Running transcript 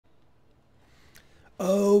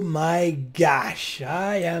Oh my gosh,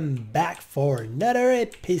 I am back for another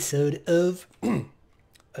episode of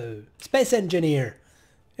Space Engineer.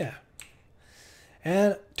 Yeah.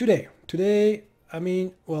 And today, I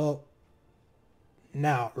mean, well,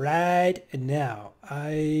 now, right now,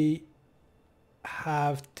 I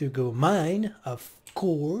have to go mine, of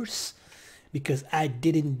course, because I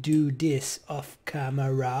didn't do this off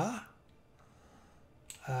camera.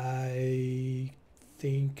 I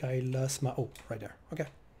think I lost my, oh, right there, okay.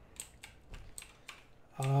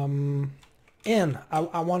 And I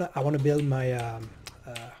wanna build my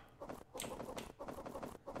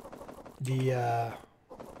the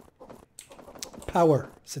power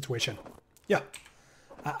situation. Yeah,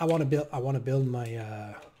 I wanna build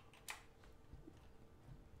my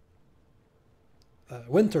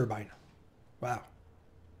wind turbine. Wow.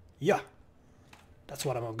 Yeah, that's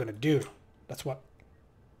what I'm gonna do. That's what.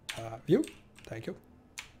 View. Thank you.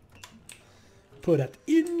 Put that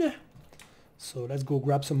in. So let's go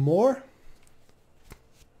grab some more.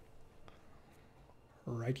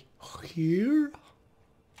 Right here.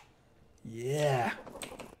 Yeah.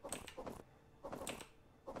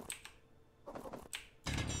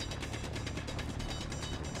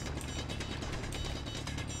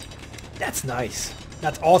 That's nice.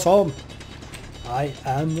 That's awesome. I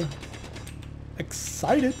am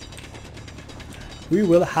excited. We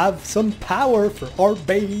will have some power for our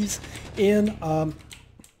base in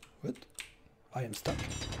what? I am stuck.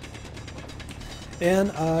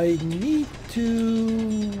 And I need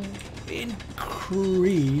to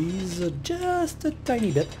increase just a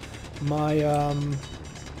tiny bit my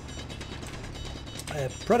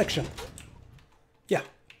production. Yeah.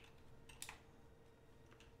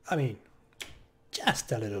 I mean,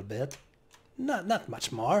 just a little bit. Not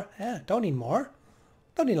much more. Don't need more.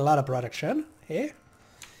 Don't need a lot of production. Hey.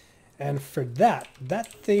 And for that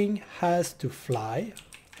thing has to fly.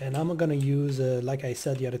 And I'm gonna use, like I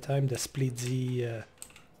said the other time, the split Z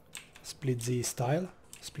style,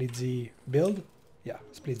 split Z build. Yeah,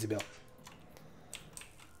 split Z build.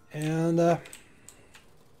 And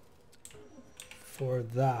for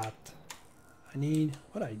that, I need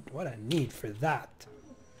what I need for that.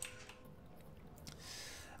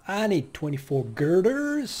 I need 24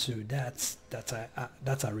 girders, so that's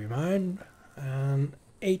a remind, and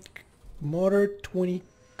 8 motor, 20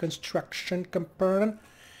 construction component,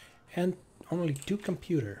 and only 2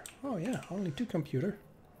 computer. Oh yeah, only 2 computer.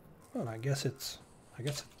 Well, I guess it's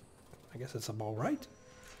about right.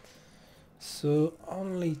 So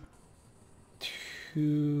only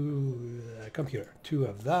 2 computer, 2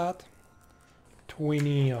 of that,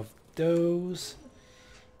 20 of those,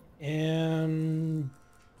 and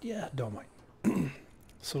yeah, don't mind.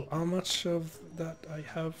 So how much of that I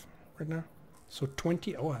have right now? So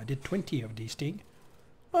 20. Oh, I did 20 of these things.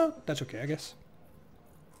 Well, that's okay, I guess.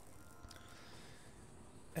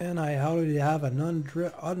 And I already have an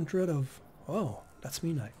hundred of. Oh, that's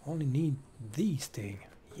mean I only need these things.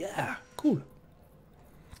 Yeah, cool.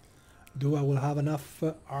 Do I will have enough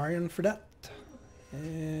iron for that?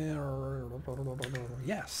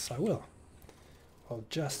 Yes, I will. Well,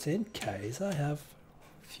 just in case, I have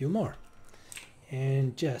a few more.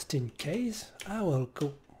 And just in case, I will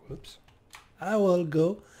go. Whoops. I will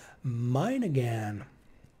go mine again.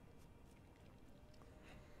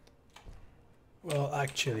 Well,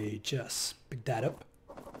 actually, just pick that up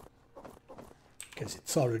because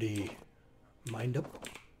it's already mined up.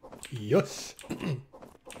 Yes.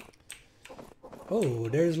 Oh,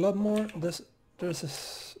 there's a lot more. There's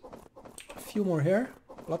a few more here,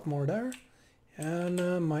 a lot more there, and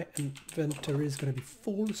my inventory is gonna be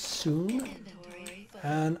full soon.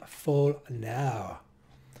 And full now.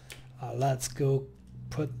 Let's go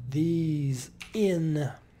put these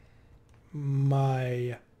in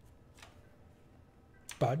my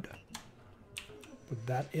bud. Put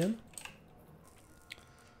that in.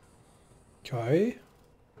 Okay.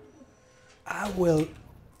 I will.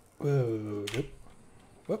 Whoa, nope.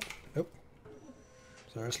 Whoop, nope.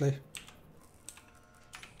 Seriously.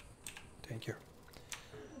 Thank you.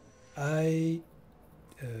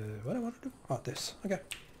 What I want to do? Oh, this. Okay.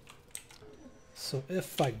 So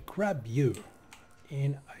if I grab you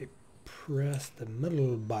and I press the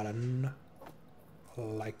middle button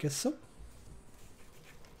like so.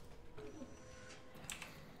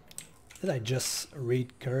 Did I just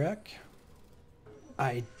read correct?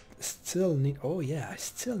 I still need, oh yeah, I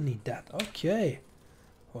still need that. Okay.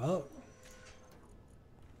 Well,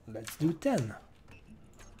 let's do 10.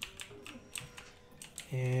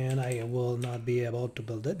 And I will not be able to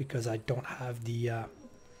build it because I don't have the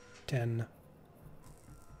 10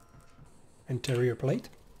 interior plate.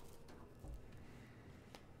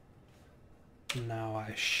 Now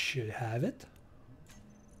I should have it.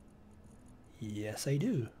 Yes, I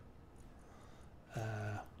do.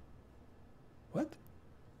 What?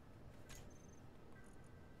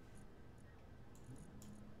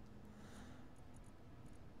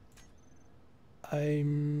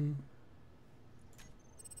 I'm...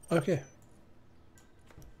 Okay.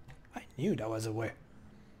 I knew that was a way.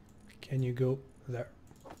 Can you go there?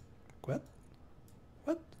 What?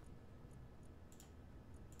 What?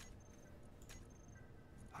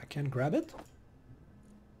 I can't grab it?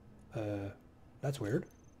 That's weird.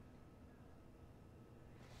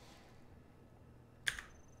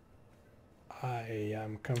 I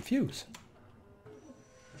am confused.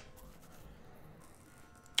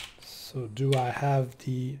 So do I have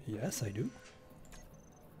the... Yes, I do.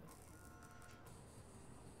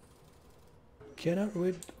 Cannot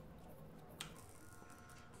read...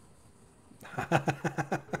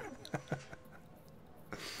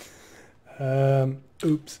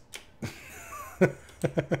 Oops.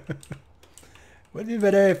 Would be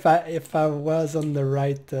better if I was on the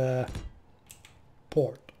right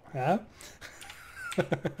port, huh?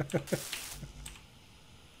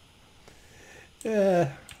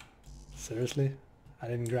 Yeah. Seriously, I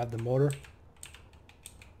didn't grab the motor.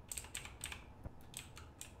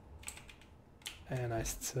 And I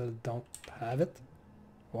still don't have it.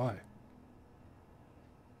 Why?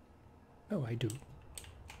 No, I do.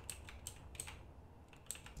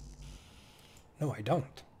 No, I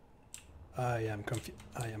don't. I am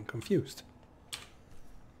confused.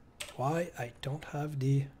 Why I don't have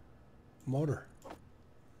the motor?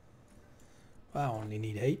 I only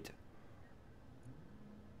need 8.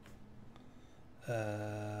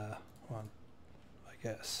 One, I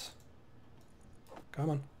guess. Come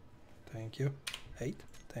on. Thank you. 8.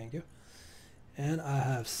 Thank you. And I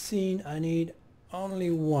have seen I need only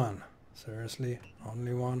 1. Seriously,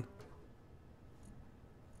 only 1.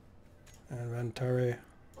 Inventory.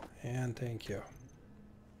 And thank you.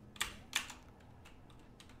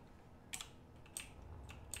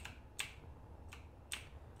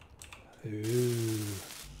 Ooh.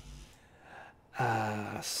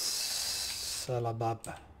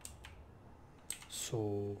 Salabab.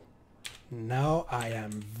 So now I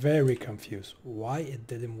am very confused why it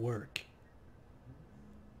didn't work.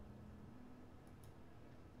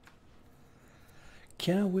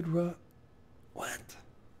 Can I withdraw? What?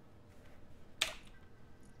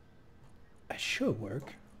 I should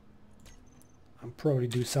work. I'm probably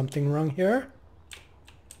do something wrong here.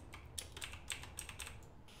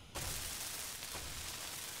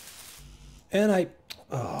 And I...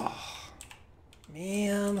 Oh,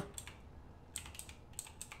 man.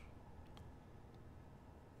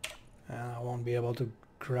 And I won't be able to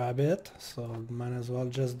grab it, so might as well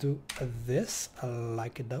just do this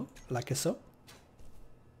like it though, like so.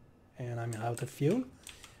 And I'm out of fuel.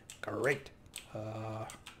 Great.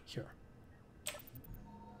 Here.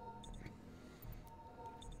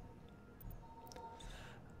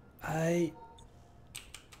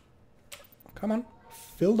 Come on,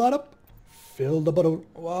 fill that up. Fill the bottle.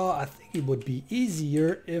 Well, I think it would be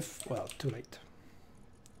easier if... Well, too late.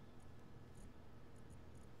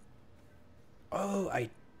 Oh, I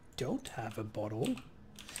don't have a bottle.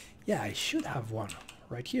 Yeah, I should have one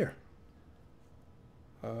right here.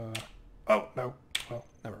 Oh, no. Well,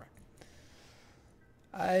 never mind.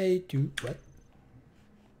 I do... What?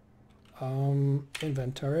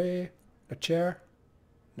 Inventory. A chair.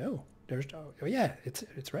 No, there's... Oh, yeah,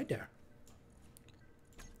 it's right there.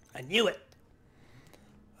 I knew it.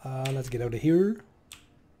 Let's get out of here.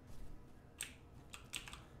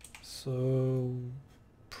 So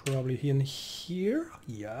probably in here.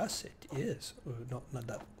 Yes, it is. No, not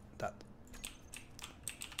that. That.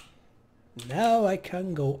 Now I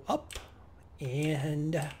can go up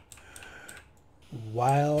and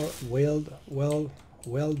weld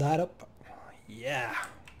that up. Yeah.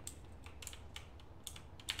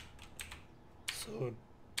 So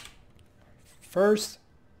first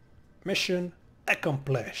mission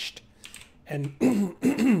accomplished. And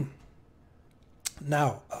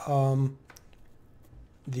now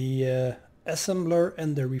the assembler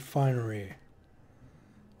and the refinery.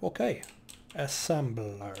 Okay,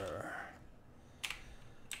 assembler.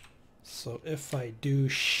 So if I do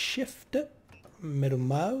shift middle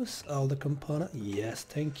mouse, all the component, yes,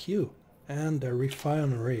 thank you. And the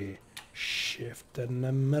refinery, shift and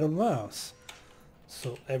the middle mouse.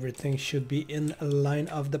 So everything should be in a line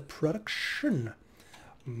of the production.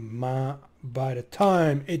 By the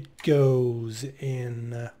time it goes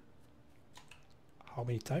in... how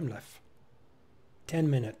many time left? 10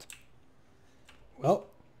 minutes. Well,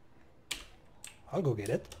 I'll go get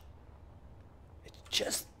it. It's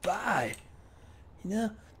just by. You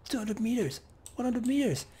know, 200 meters, 100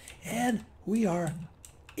 meters, and we are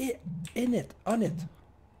on it.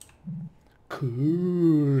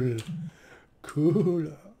 Cool.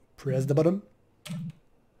 Cool. Press the button.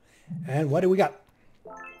 And what do we got?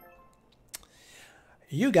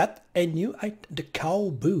 You got a new item, the cow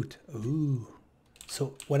boot. Ooh.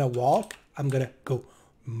 So when I walk, I'm gonna go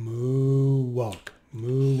moo walk,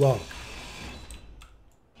 moo walk.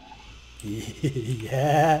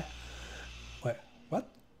 Yeah. What?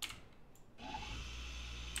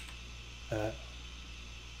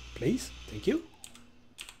 Please, thank you.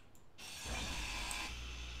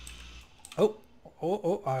 Oh,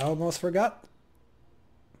 I almost forgot.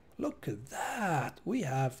 Look at that. We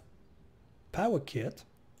have power kit.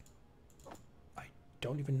 I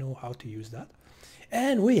don't even know how to use that.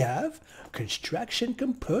 And we have construction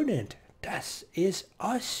component. That is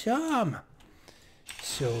awesome.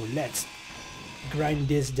 So let's grind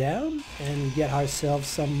this down and get ourselves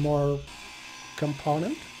some more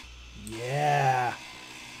component. Yeah.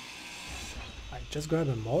 I just grabbed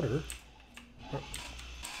a motor.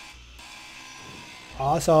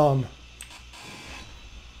 Awesome.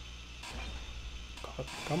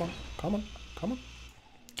 Come on, come on, come on.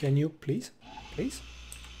 Can you please? Please?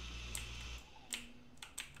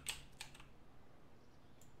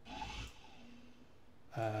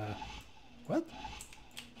 What?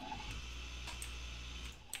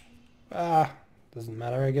 Doesn't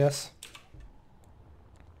matter, I guess.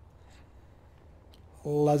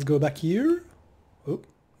 Let's go back here. Oh,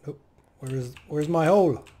 nope. Where's my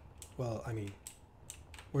hole? Well, I mean,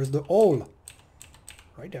 where's the hole?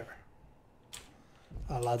 Right there.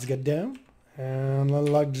 Let's get down and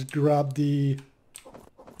let's grab the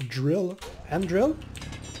drill. Hand drill.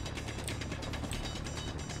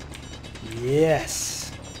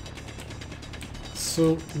 Yes.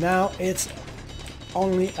 So now it's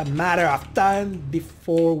only a matter of time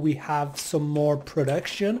before we have some more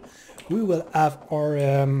production. We will have our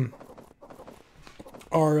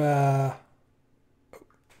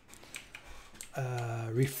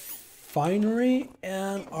refinery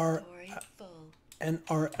and our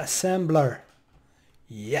assembler.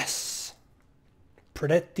 Yes.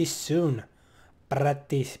 Pretty soon.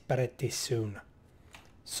 Pretty soon.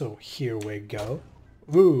 So here we go.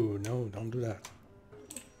 Ooh, no, don't do that.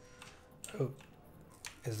 Oh,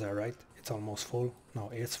 is that right? It's almost full. No,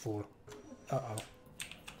 it's full. Uh-oh.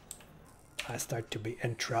 I start to be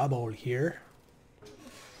in trouble here.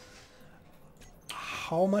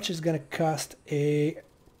 How much is gonna cost a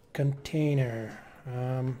container?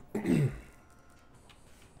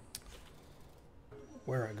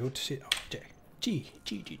 Where I go to see? Oh, G.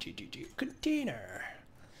 Container.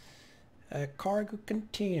 A cargo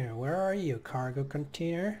container. Where are you, cargo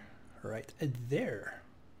container? Right there.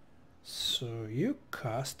 So you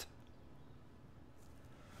cost,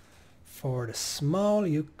 for the small,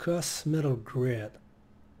 you cost metal grid.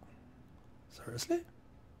 Seriously?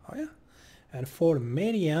 Oh yeah. And for the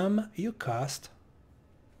medium, you cost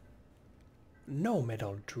no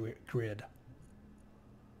metal grid.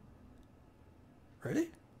 Really?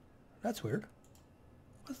 That's weird.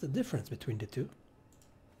 What's the difference between the two?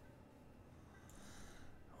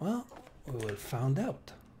 Well, we will find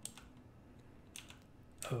out.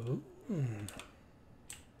 Oh.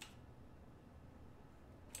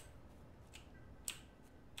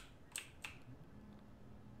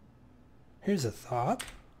 Here's a thought.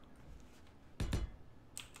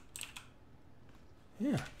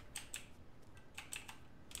 Yeah.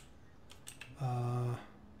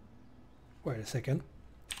 Wait a second.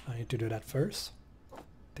 I need to do that first.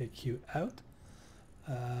 Take you out.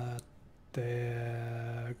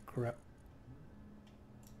 The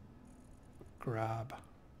grab.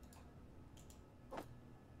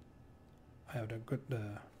 I have the good.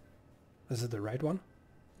 This is the right one.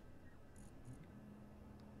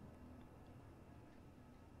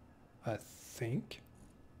 I think.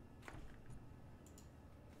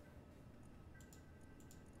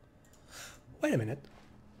 Wait a minute.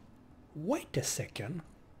 Wait a second.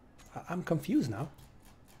 I'm confused now.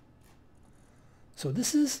 So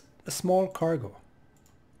this is a small cargo.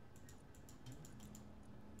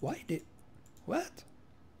 Why did... What?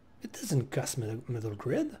 It doesn't cost middle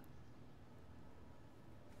grid.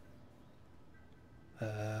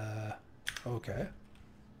 Okay.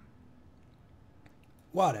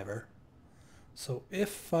 Whatever. So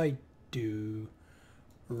if I do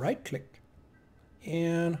right click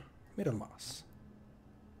and middle mouse,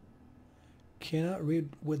 cannot read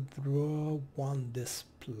withdraw one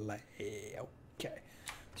display. Okay.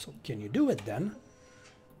 So can you do it then?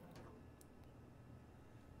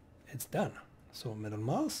 It's done. So middle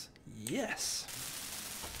mouse, yes.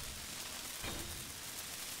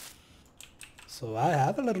 So I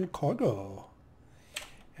have a little cargo.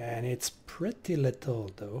 And it's pretty little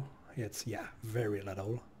though. It's, yeah, very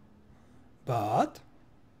little. But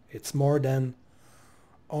it's more than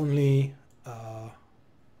only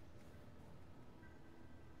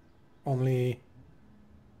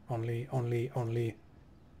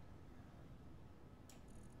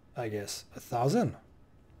I guess 1,000.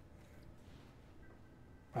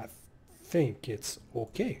 I think it's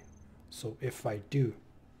okay. So if I do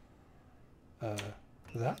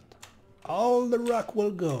that, all the rock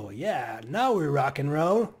will go. Yeah, now we rock and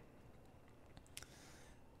roll.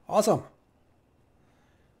 Awesome.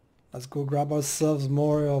 Let's go grab ourselves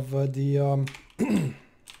more of the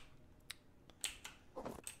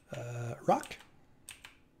rock.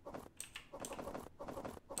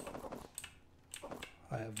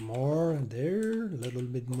 I have more there, a little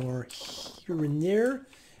bit more here and there,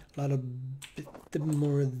 a little bit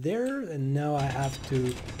more there, and now I have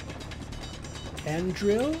to hand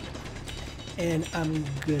drill, and I'm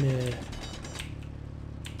gonna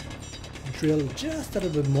drill just a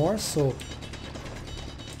little bit more. So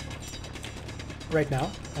right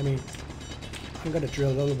now, I mean, I'm gonna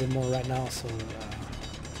drill a little bit more right now, so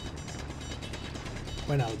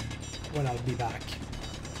when I'll be back,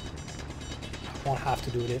 I won't have to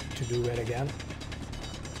do it again.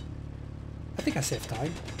 I think I save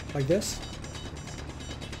time like this,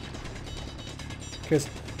 because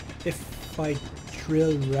if I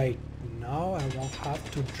drill right now, I won't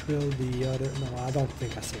have to drill the other. No, I don't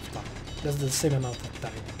think I save time. That's the same amount of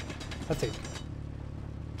time, I think.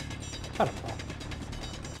 I don't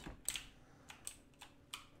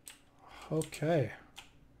know. Okay.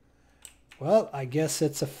 Well, I guess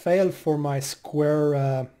it's a fail for my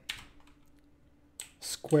square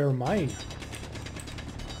mine.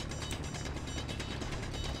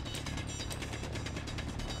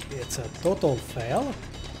 It's a total fail.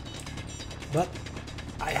 But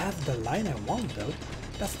I have the line I want though.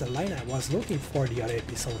 That's the line I was looking for the other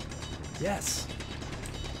episode. Yes.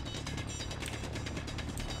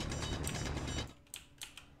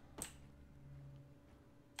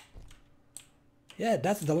 Yeah,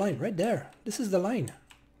 that's the line right there. This is the line.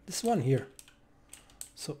 This one here.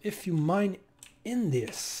 So if you mine in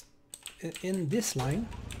this line,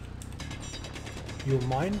 you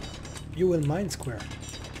will mine square.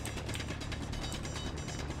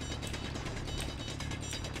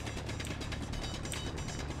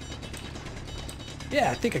 Yeah,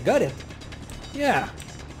 I think I got it. Yeah.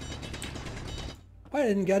 Why I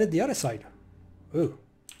didn't get it the other side? Ooh,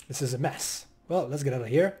 this is a mess. Well, let's get out of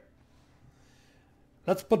here.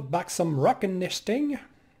 Let's put back some rock in this thing.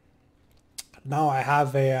 Now I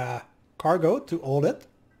have a cargo to hold it.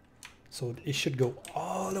 So it should go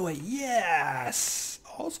all the way. Yes!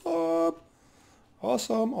 Awesome!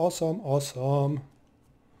 Awesome, awesome, awesome.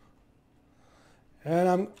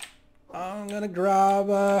 And I'm gonna grab...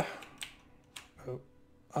 oh,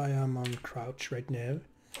 I am on crouch right now.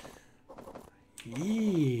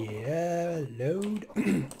 Yeah, load.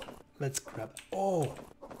 Let's grab... Oh!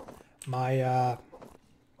 My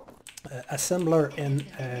assembler in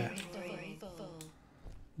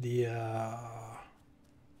the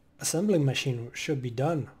assembling machine should be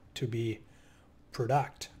done to be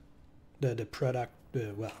product. The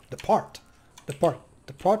part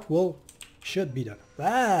should be done.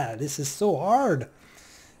 Ah, this is so hard.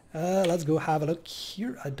 Let's go have a look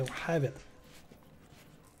here. I don't have it.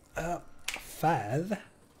 5.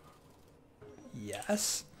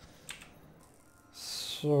 Yes.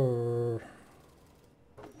 So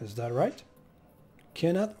is that right?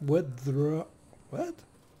 Cannot withdraw. What?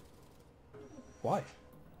 Why?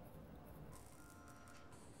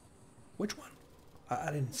 Which one?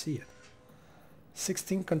 I didn't see it.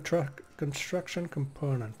 16 construction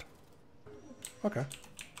component. Okay,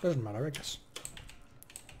 doesn't matter, I guess.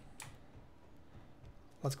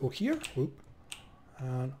 Let's go here. Whoop.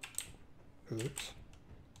 And oops.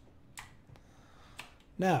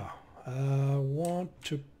 Now I want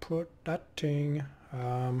to put that thing.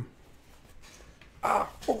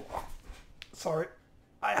 Oh, sorry,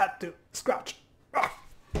 I had to scratch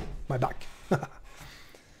my back.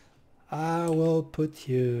 I will put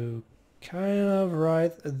you kind of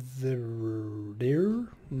right there.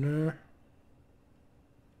 No.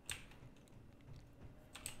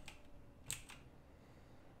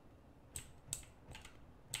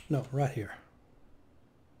 No, right here.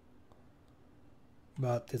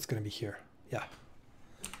 But it's gonna be here. Yeah.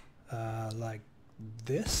 Like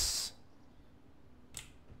this.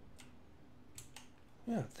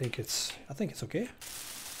 Yeah, I think it's okay.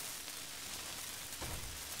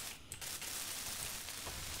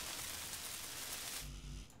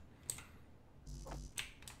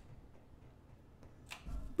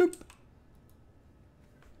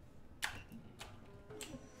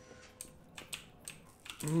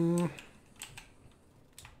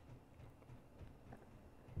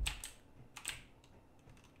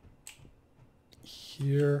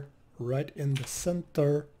 here, right in the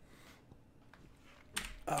center,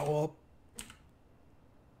 I will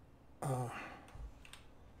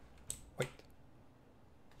wait.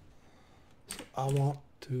 So I want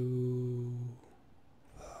to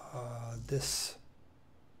this.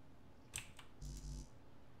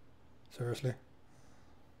 Seriously?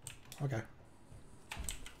 Okay.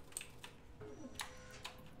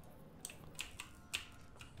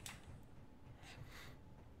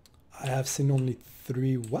 I have seen only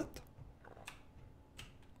 3 what?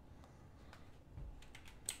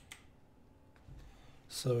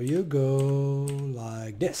 So you go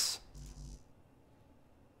like this.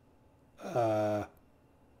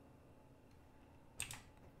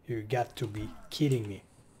 You got to be kidding me.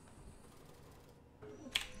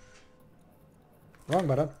 Wrong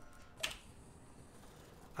button.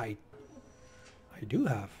 I do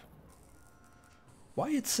have. Why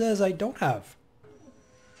it says I don't have?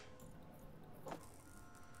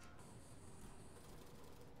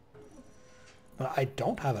 Well, I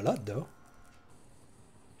don't have a lot though.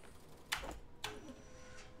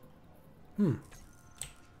 Kind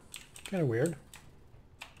of weird.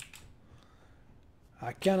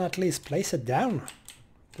 I can at least place it down.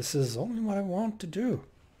 This is only what I want to do.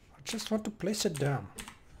 I just want to place it down.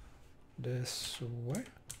 This way?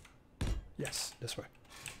 Yes, this way.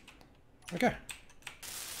 Okay.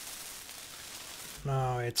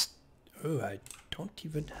 Now it's... Oh, I don't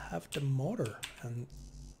even have the motor and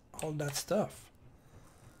all that stuff.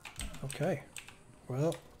 Okay.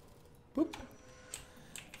 Well, boop.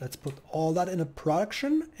 Let's put all that in a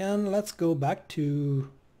production and let's go back to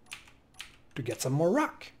get some more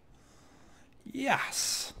rock.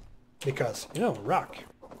 Yes. Because, you know, rock.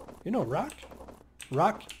 You know rock?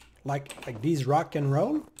 Rock, like these rock and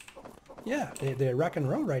roll? Yeah, they're rock and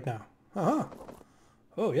roll right now. Uh-huh.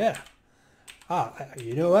 Oh, yeah.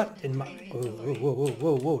 You know what? In my...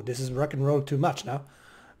 Whoa. This is rock and roll too much now.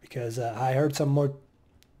 Because I heard some more...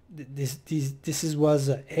 This was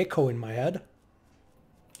echo in my head.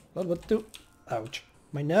 What do? Ouch.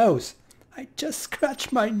 My nose. I just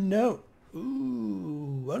scratched my nose.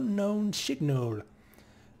 Ooh, unknown signal.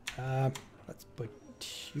 Let's put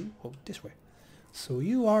you this way. So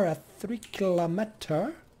you are at 3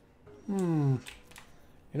 kilometer. You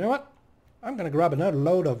know what? I'm gonna grab another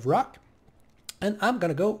load of rock and I'm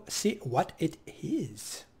gonna go see what it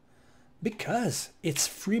is. Because it's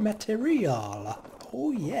free material.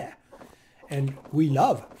 Oh yeah. And we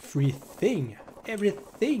love free thing.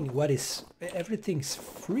 Everything's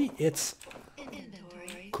free. It's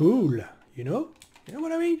cool, you know? You know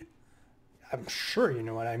what I mean? I'm sure you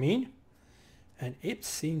know what I mean. And it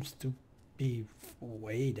seems to be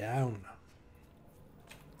way down.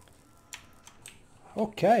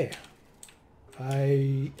 Okay.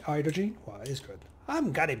 Hydrogen? Well, it's good.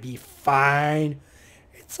 I'm gonna be fine.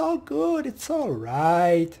 It's all good. It's all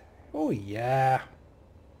right. Oh yeah.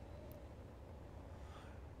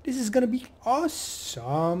 This is gonna be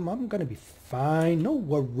awesome. I'm gonna be fine. No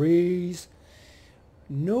worries.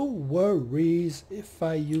 No worries if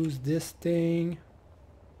I use this thing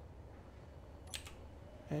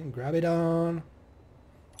and grab it on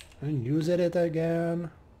and use it again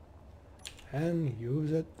and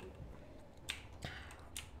use it.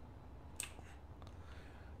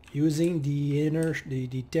 Using the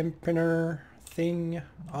dampener thing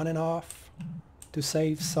on and off to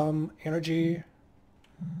save some energy.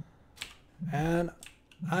 And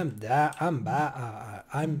I'm there.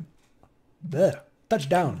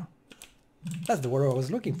 Touchdown. That's the word I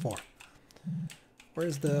was looking for.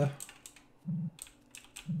 Where's the...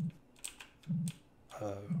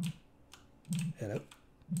 hello?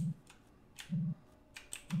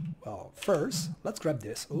 Well, first, let's grab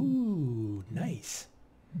this. Ooh, nice.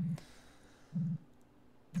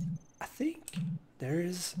 I think there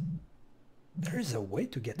is a way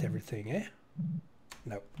to get everything, eh?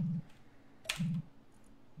 No.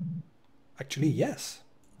 Actually, yes.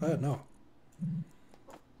 No.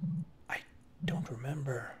 I don't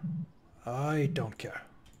remember. I don't care.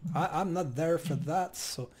 I'm not there for that,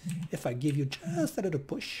 so if I give you just a little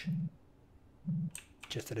push.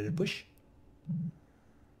 Just a little push.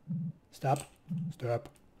 Stop. Stop.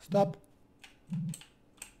 Stop.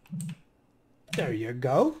 There you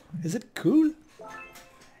go. Is it cool?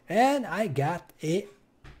 And I got a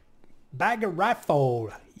bag of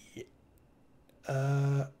rifle.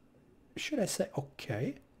 Should I say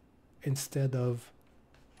okay instead of...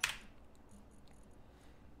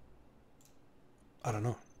 I don't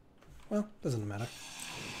know. Well, doesn't matter.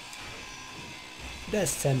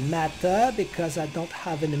 Doesn't matter because I don't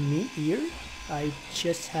have any meat here. I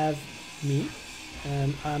just have me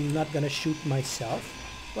and I'm not gonna shoot myself.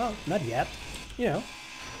 Well, not yet. you know,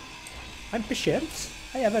 I'm patient.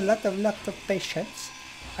 I have a lot of patience.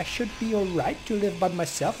 I should be alright to live by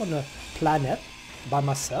myself on a planet by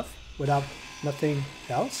myself without nothing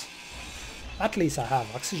else. At least I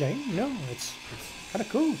have oxygen, you know, it's kind of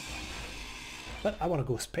cool. But I want to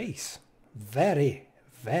go space very,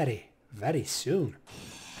 very, very soon.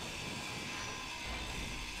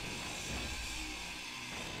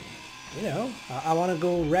 You know, I want to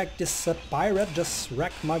go wreck this pirate, just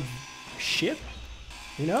wreck my ship,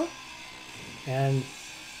 you know? And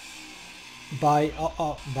by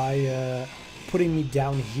putting me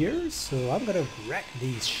down here, so I'm gonna wreck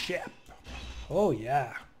these ship. Oh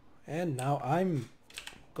yeah. And now I'm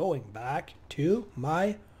going back to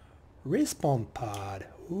my respawn pod.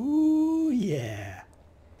 Ooh yeah.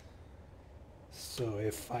 So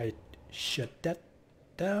if I shut that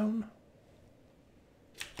down,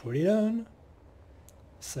 put it on,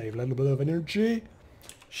 save a little bit of energy,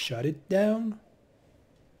 shut it down,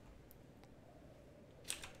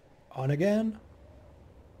 on again.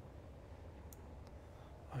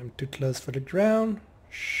 I'm too close for the ground.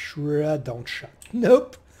 Sure, don't shut.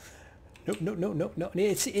 Nope. Nope.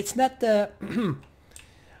 It's not the...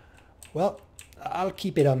 Well, I'll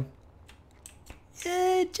keep it on.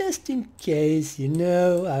 Yeah, just in case, you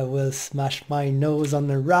know, I will smash my nose on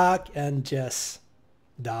the rock and just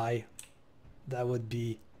die. That would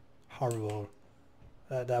be horrible.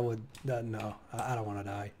 No, I don't want to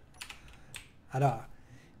die. I don't...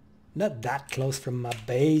 Not that close from my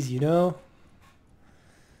base, you know.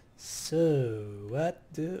 So what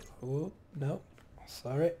do... Oh, no,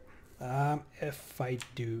 sorry. If I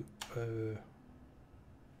do...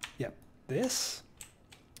 Yep, this.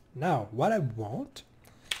 Now, what I want...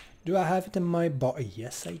 Do I have it in my bar?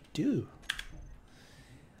 Yes, I do.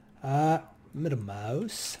 Middle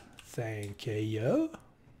mouse. Thank you.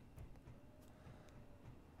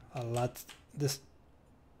 I'll let this...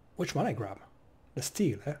 Which one I grab? The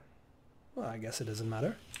steel, eh? Well, I guess it doesn't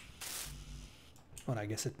matter. Well, I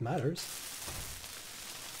guess it matters.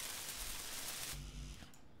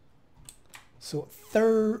 So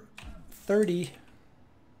 30.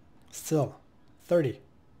 Still 30.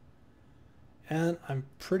 And I'm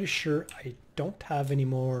pretty sure I don't have any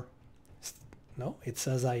more. No, it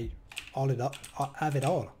says I have it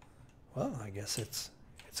all. Well, I guess it's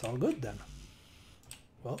all good then.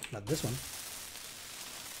 Well, not this one.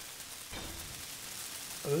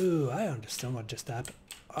 Oh, I understand what just happened.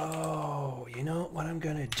 Oh, you know what I'm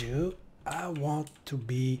gonna do? I want to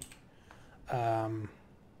be...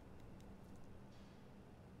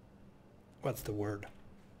 what's the word?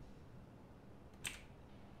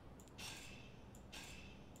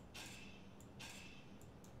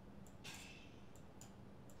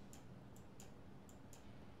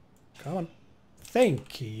 Come on.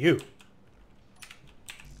 Thank you.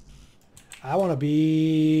 I want to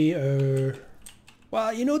be...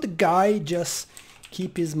 well, you know, the guy just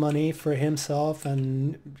keep his money for himself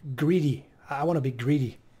and greedy. I want to be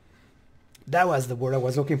greedy. That was the word I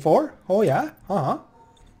was looking for. Oh yeah,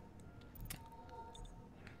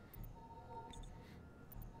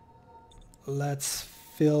 Let's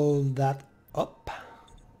fill that up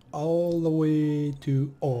all the way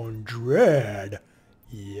to 100.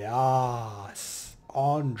 Yes,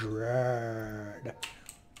 100.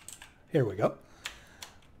 Here we go.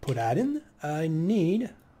 Put that in. I need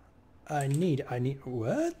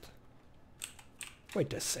what?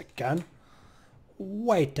 Wait a second.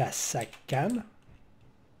 Wait a second.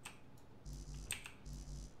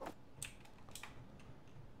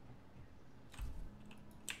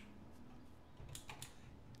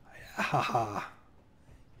 Haha.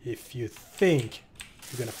 If you think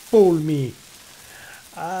you're gonna fool me.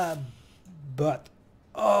 But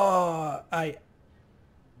oh,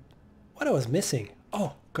 what I was missing.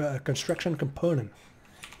 Oh, construction component.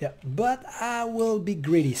 Yeah, but I will be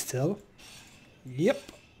greedy still.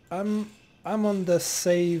 Yep, I'm on the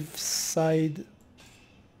safe side,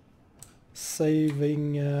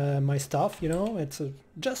 saving my stuff. You know, it's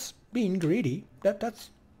just being greedy. That's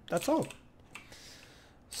all.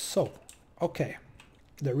 So, okay,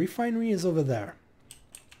 the refinery is over there.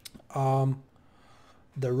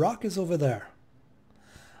 The rock is over there.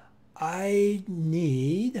 I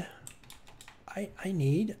need a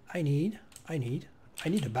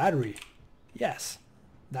battery. Yes,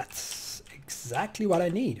 that's exactly what I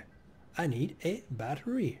need. I need a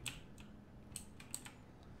battery.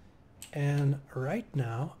 And right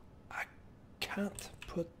now, I can't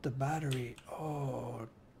put the battery. Oh.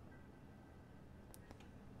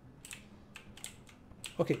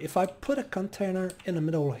 Okay, if I put a container in the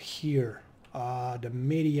middle here, the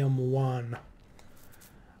medium one,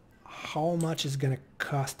 how much is gonna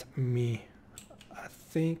cost me?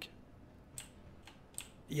 think,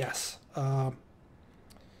 yes, I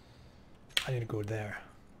need to go there.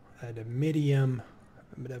 The medium,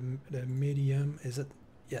 the medium, is it?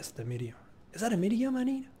 Yes, the medium. Is that a medium I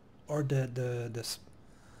need? Or this?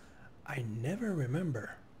 I never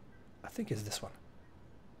remember. I think it's this one.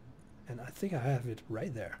 And I think I have it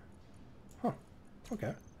right there. Huh,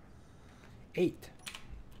 okay. 8.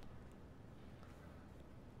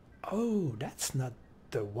 Oh, that's not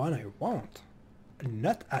the one I want.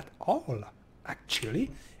 Not at all,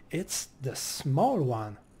 actually. It's the small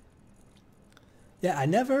one. Yeah,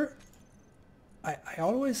 I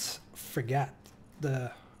always forget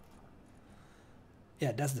the...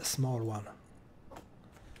 Yeah, that's the small one.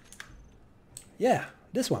 Yeah,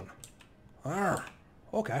 this one. Ah,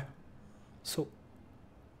 okay. So,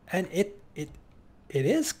 and it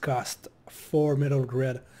is cost 4 metal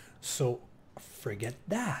grid, so forget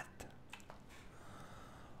that.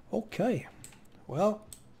 Okay, well,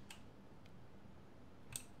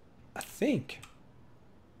 I think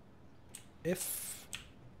if,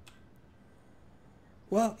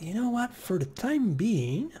 well, you know what, for the time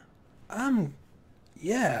being,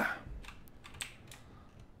 yeah.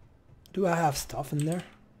 Do I have stuff in there?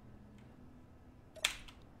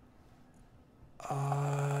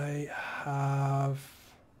 I have,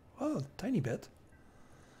 well, a tiny bit.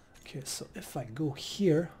 Okay, so if I go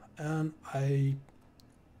here and I,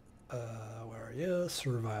 where are you?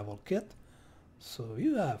 Survival kit. So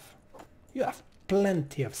you have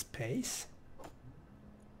plenty of space.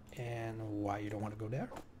 And why you don't want to go there?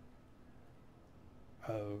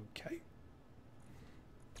 Okay.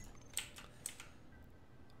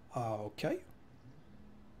 Okay.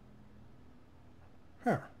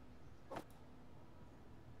 Huh.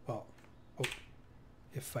 Well, oh,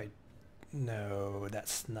 if I... No,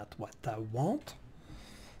 that's not what I want.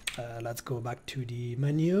 Let's go back to the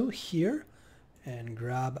menu here and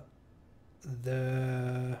grab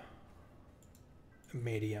the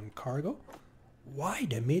medium cargo. Why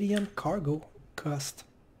the medium cargo cost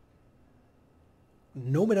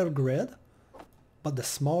no metal grid, but the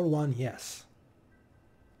small one, yes.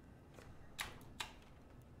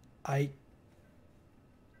 I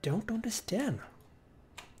don't understand.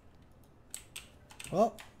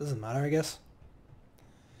 Well, doesn't matter, I guess.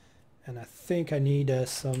 And I think I need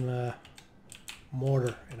some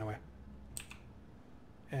mortar in a way.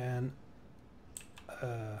 And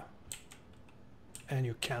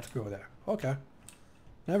you can't go there. Okay.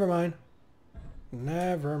 Never mind.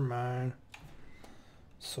 Never mind.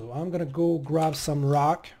 So I'm gonna go grab some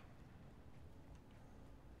rock.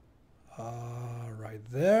 Right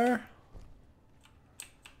there.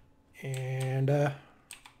 And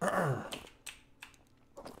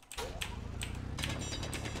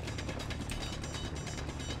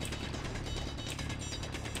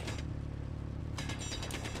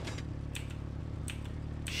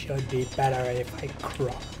should be better if I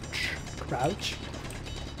crouch.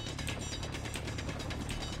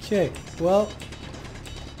 Okay, well,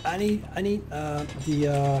 I need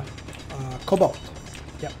the cobalt.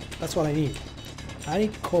 Yep, that's what I need. I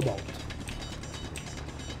need cobalt.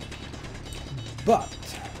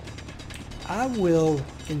 But I will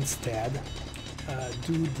instead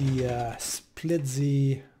do the split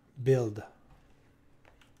Z build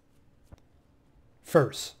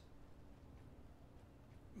first.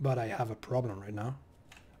 But I have a problem right now.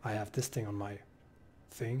 I have this thing on my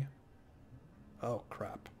thing. Oh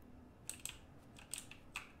crap.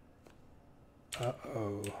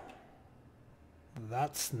 Uh-oh.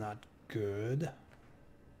 That's not good.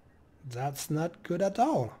 That's not good at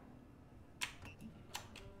all.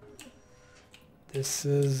 This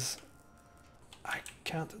is... I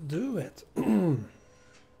can't do it.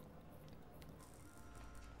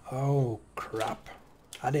 Oh crap.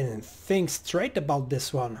 I didn't think straight about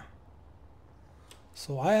this one.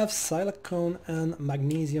 So I have silicone and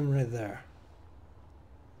magnesium right there.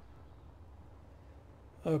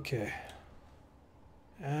 Okay.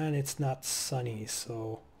 And it's not sunny,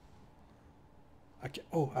 so I can,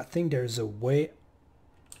 oh, I think there's a way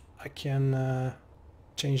I can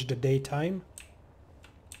change the daytime.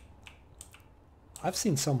 I've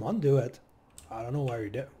seen someone do it. I don't know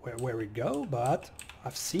where we go, but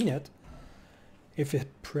I've seen it. If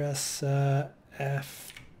it press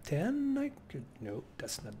F10, I could... No,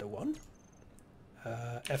 that's not the one.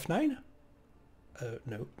 F9?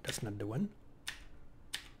 No, that's not the one.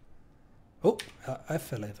 Oh,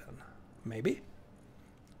 F11, maybe.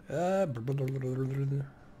 That,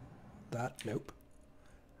 nope.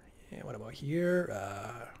 Yeah, what about here?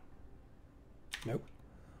 Nope.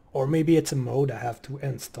 Or maybe it's a mode I have to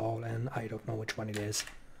install and I don't know which one it is.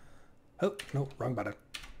 Oh, no, wrong button.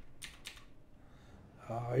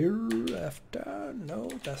 Higher after... No,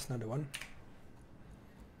 that's not the one.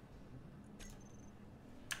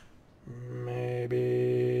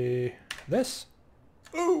 Maybe this?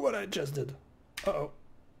 Oh, what I just did. Uh-oh.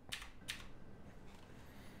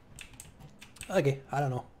 Okay, I don't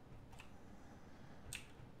know.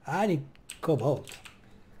 I need cobalt.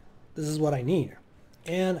 This is what I need.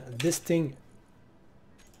 And this thing...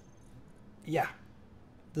 Yeah.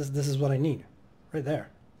 This is what I need. Right there.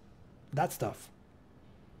 That stuff.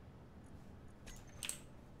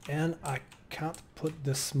 And I can't put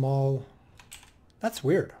the small... That's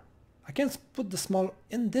weird. I can put the small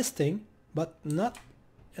in this thing, but not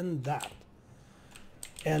in that.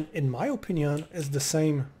 And in my opinion, it's the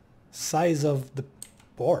same size of the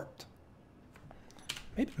port.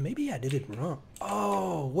 Maybe I did it wrong.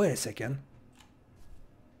 Oh, wait a second.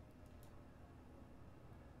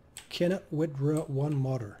 Cannot withdraw one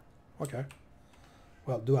motor. Okay.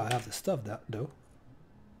 Well, do I have the stuff that though?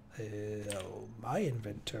 My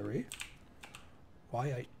inventory. Why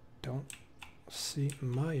I don't see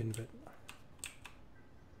my inventory?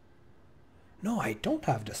 No, I don't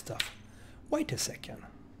have the stuff. Wait a second.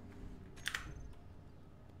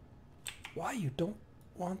 Why you don't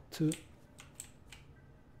want to?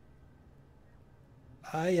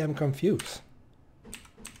 I am confused.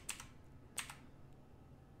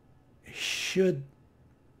 It should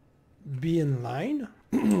be in line.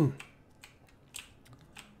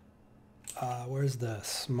 Where's the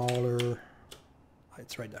smaller?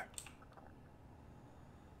 It's right there.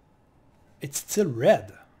 It's still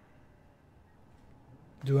red.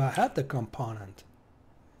 Do I have the component?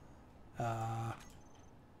 I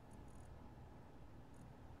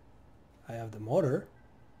have the motor,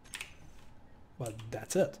 but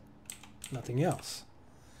that's it. Nothing else.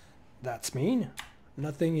 That's mean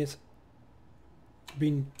nothing is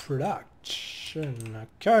being production.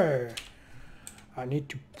 Okay, I need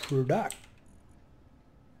to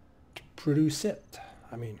produce it.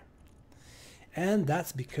 I mean, and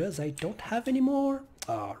that's because I don't have any more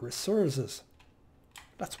resources.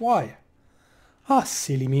 That's why. Ah,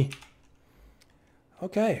 silly me.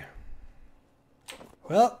 Okay.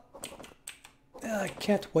 Well, I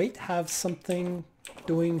can't wait to have something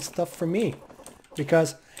doing stuff for me,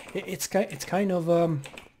 because it's kind of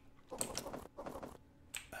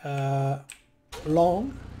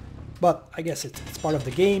long, but I guess it's part of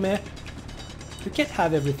the game. You can't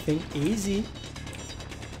have everything easy.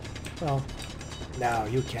 Well, now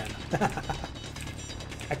you can.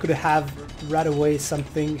 I could have right away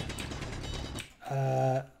something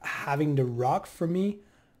having the rock for me.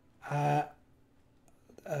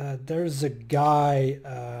 There's a guy,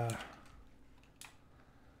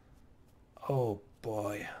 oh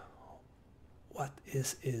boy, what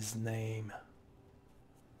is his name?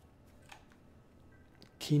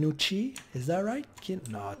 Kinuchi, is that right?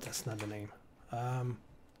 No, that's not the name.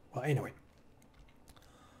 Well, anyway,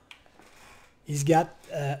 he's got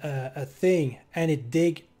a thing, and it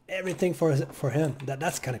dig everything for him.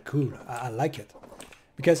 That's kind of cool. I like it,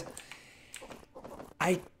 because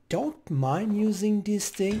I don't mind using this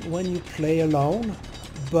thing when you play alone,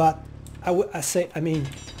 but I mean,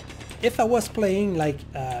 if I was playing like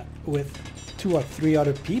with 2 or 3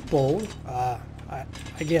 other people, I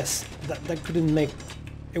guess that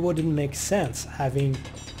wouldn't make sense having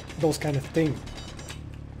those kind of thing,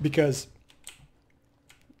 because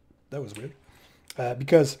that was weird.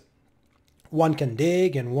 Because one can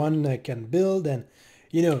dig and one can build, and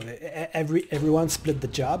you know, everyone split the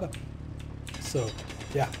job. So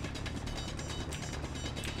yeah.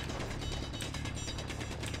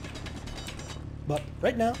 But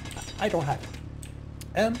right now I don't have it,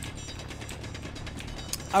 and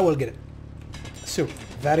I will get it soon.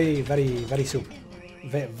 Very soon.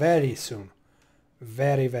 Very soon.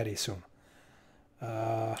 Very soon.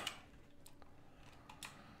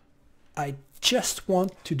 I just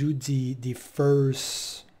want to do the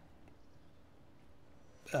first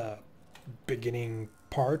beginning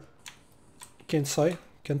part, can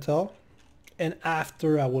tell, and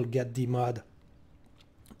after I will get the mod,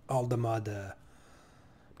 all the mod,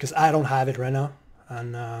 because I don't have it right now,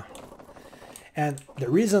 and the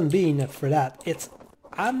reason being for that, it's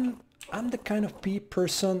I'm the kind of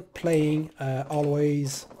person playing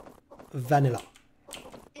always vanilla,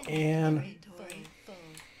 and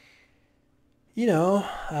you know,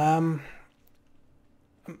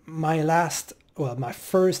 my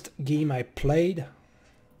first game I played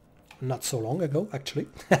not so long ago, actually.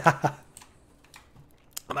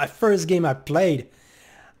 My first game I played,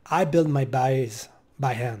 I built my base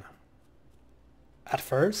by hand at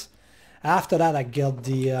first. After that, I got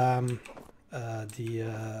the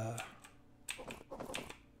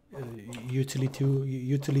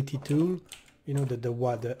utility tool, you know, the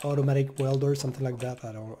what, the automatic welder, something like that.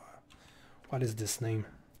 I don't, what is this name?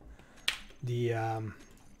 The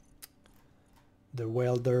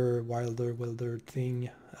welder thing.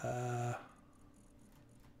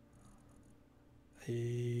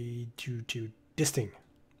 This thing,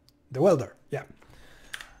 the welder. Yeah,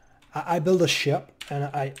 I built a ship, and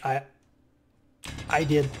I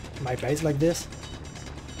did my base like this,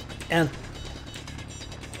 and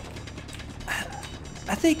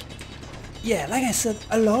I think, yeah, like I said,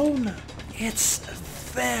 alone, it's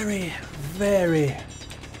very, very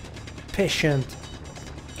patient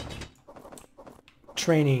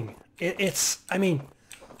training. It's, I mean,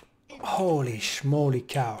 holy schmoly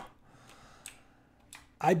cow.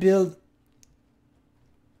 I build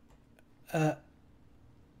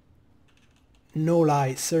no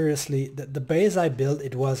lie, seriously, the base I built,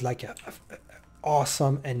 it was like a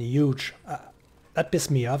awesome and huge. That pissed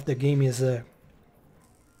me off. The game is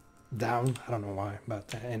down. I don't know why,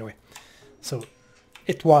 but anyway. So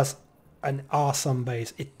it was an awesome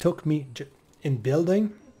base. It took me in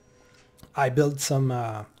building. I built some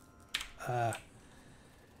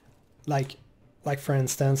like for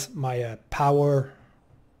instance, my power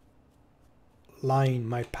line,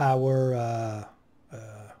 my power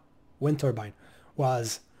wind turbine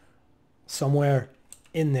was somewhere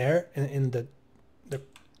in there, in the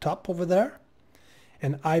top over there,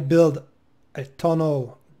 and I built a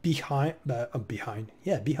tunnel behind me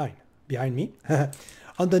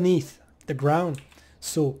underneath the ground,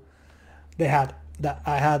 so they had that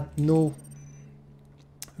I had no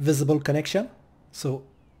visible connection, so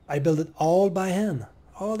I built it all by hand,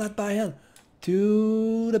 all that by hand,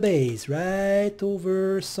 to the base right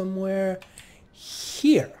over somewhere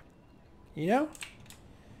here, you know,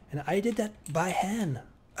 and I did that by hand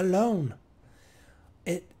alone.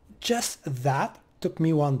 It just that took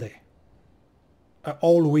me one day,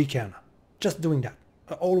 all weekend, just doing that,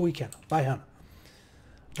 all weekend by hand.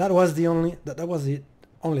 That was the only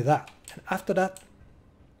only that. And after that,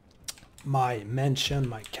 my mansion,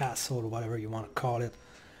 my castle, whatever you want to call it,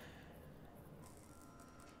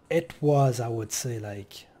 it was, I would say,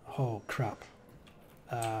 like, oh crap,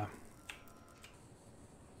 a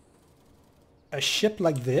ship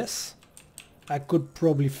like this, I could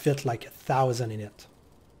probably fit like 1,000 in it,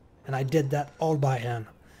 and I did that all by hand.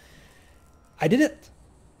 I did it.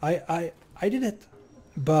 I did it,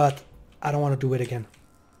 but I don't want to do it again.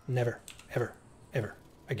 Never, ever, ever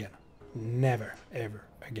again. Never, ever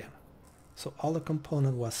again. So all the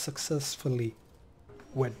component was successfully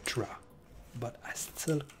withdrawn, but I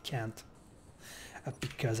still can't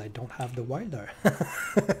because I don't have the welder.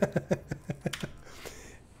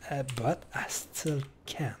 But I still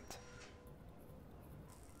can't.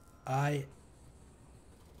 I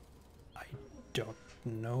don't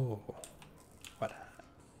know what.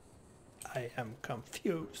 I am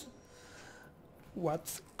confused.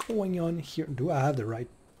 What's going on here? Do I have the right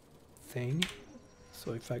thing?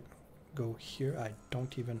 So if I go here, I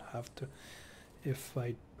don't even have to. If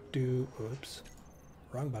I do, oops,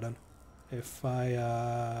 wrong button. If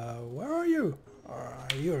I, where are you?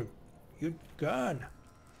 You're gone.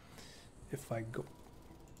 If I go,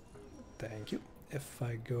 thank you. If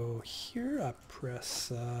I go here, I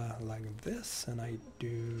press like this, and I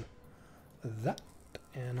do that,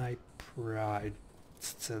 and I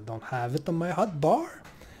still don't have it on my hotbar.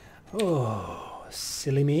 Oh,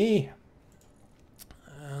 silly me.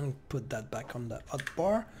 And put that back on the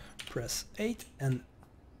hotbar. Press 8, and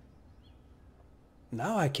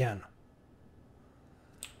now I can.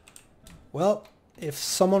 Well, if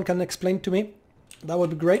someone can explain to me, that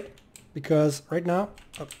would be great, because right now,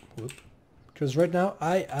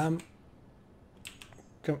 I am.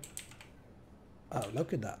 Oh,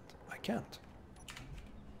 look at that! I can't.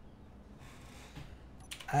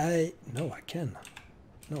 No, I can.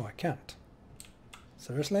 No, I can't.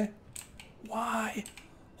 Seriously? Why?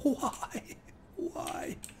 Why?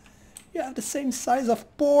 Why? You have the same size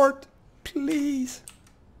of port, please.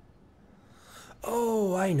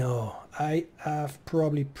 Oh, I know. I have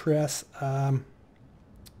probably pressed,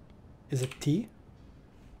 is it T?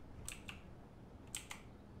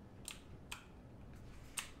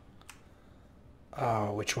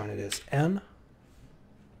 Oh, which one it is? N?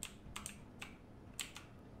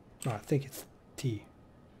 No, I think it's T.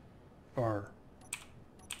 Or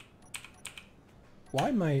why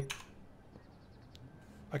am I?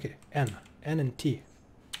 Okay, N. N and T.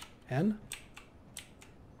 N?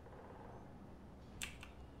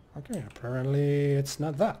 Okay, apparently it's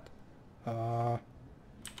not that.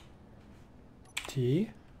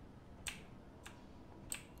 T.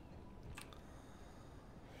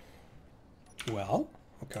 Well,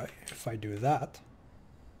 Okay, if I do that.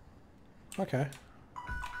 Okay.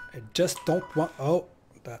 I just don't want... Oh,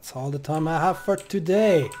 that's all the time I have for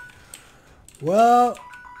today. Well,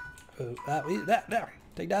 there.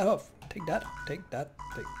 Take that off. Take that. Take that.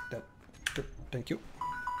 Take that. Thank you.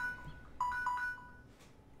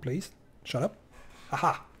 Please, shut up.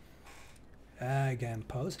 Aha. Again,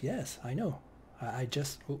 pause. Yes, I know. I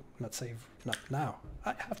just... Oh, not save. Not now.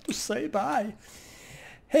 I have to say bye.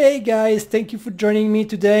 Hey guys, thank you for joining me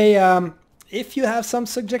today. If you have some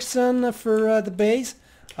suggestion for the base,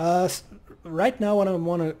 right now what I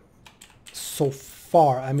want to... So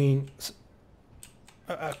far, I mean,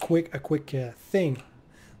 a quick thing.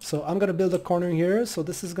 So I'm gonna build a corner here. So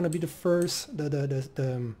this is gonna be the first,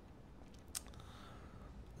 the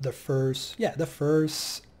first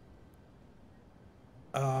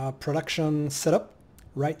production setup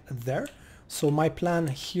right there. So my plan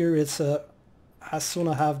here is as soon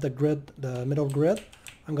as I have the grid, the middle grid,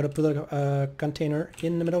 I'm gonna put a container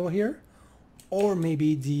in the middle here, or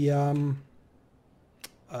maybe the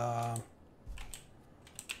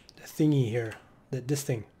thingy here, this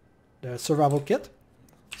thing, the survival kit.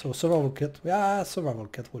 So survival kit, yeah, survival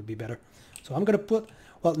kit would be better. So I'm gonna put,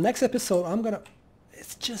 well, next episode I'm gonna,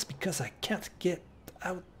 it's just because I can't get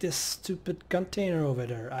out this stupid container over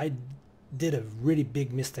there. I did a really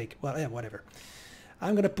big mistake. Well, yeah, whatever.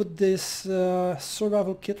 I'm gonna put this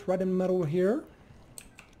survival kit right in the middle here,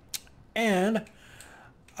 and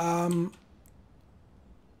a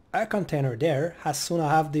container there as soon as I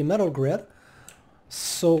have the metal grid.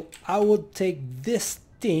 So I would take this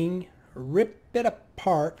thing, rip it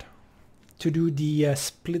apart to do the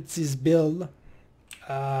splitsies build.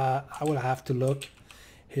 I will have to look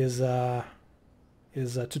his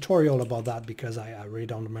tutorial about that because I really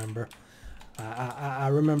don't remember. I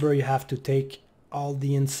remember you have to take all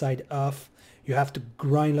the inside off. You have to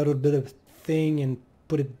grind a little bit of thing and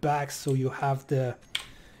put it back so you have the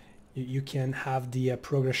you can have the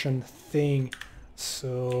progression thing.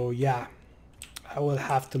 So yeah, I will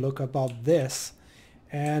have to look about this,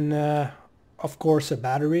 and of course a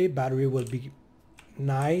battery will be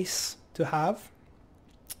nice to have,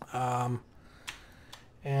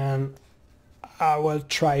 and I will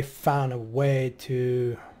try find a way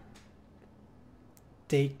to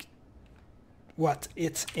take what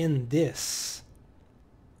it's in this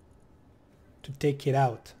to take it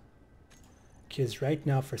out, because right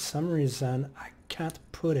now for some reason I can't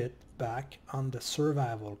put it back on the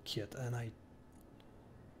survival kit, and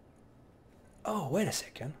oh, wait a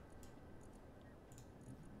second.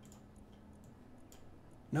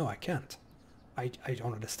 No, I can't. I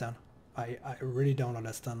don't understand. I really don't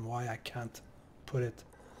understand why I can't put it.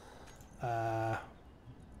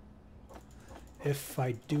 If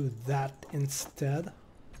I do that instead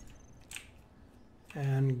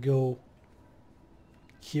and go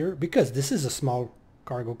here, because this is a small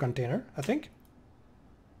cargo container, I think.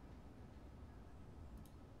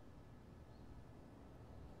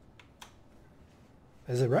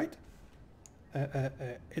 Is it right?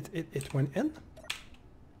 It went in.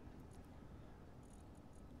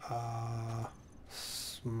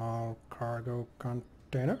 Small cargo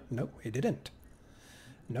container. No, it didn't.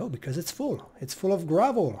 No, because it's full. It's full of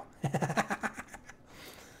gravel.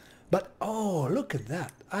 But oh, look at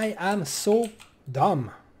that. I am so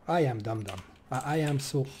dumb. I am dumb. I am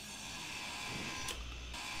so...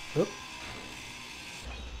 Oop.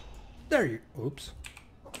 There you... Oops.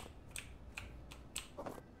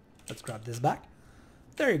 Let's grab this back.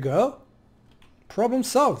 There you go. Problem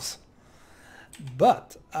solved.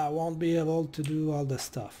 But I won't be able to do all this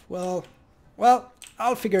stuff. Well,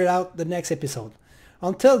 I'll figure it out the next episode.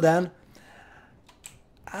 Until then,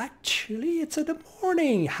 actually it's in the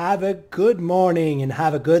morning. Have a good morning and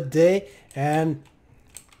have a good day, and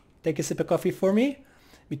take a sip of coffee for me,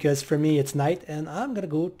 because for me it's night and I'm gonna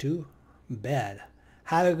go to bed.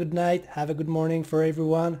 Have a good night, have a good morning for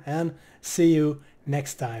everyone, and see you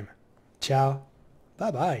next time. Ciao.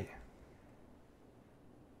 Bye bye.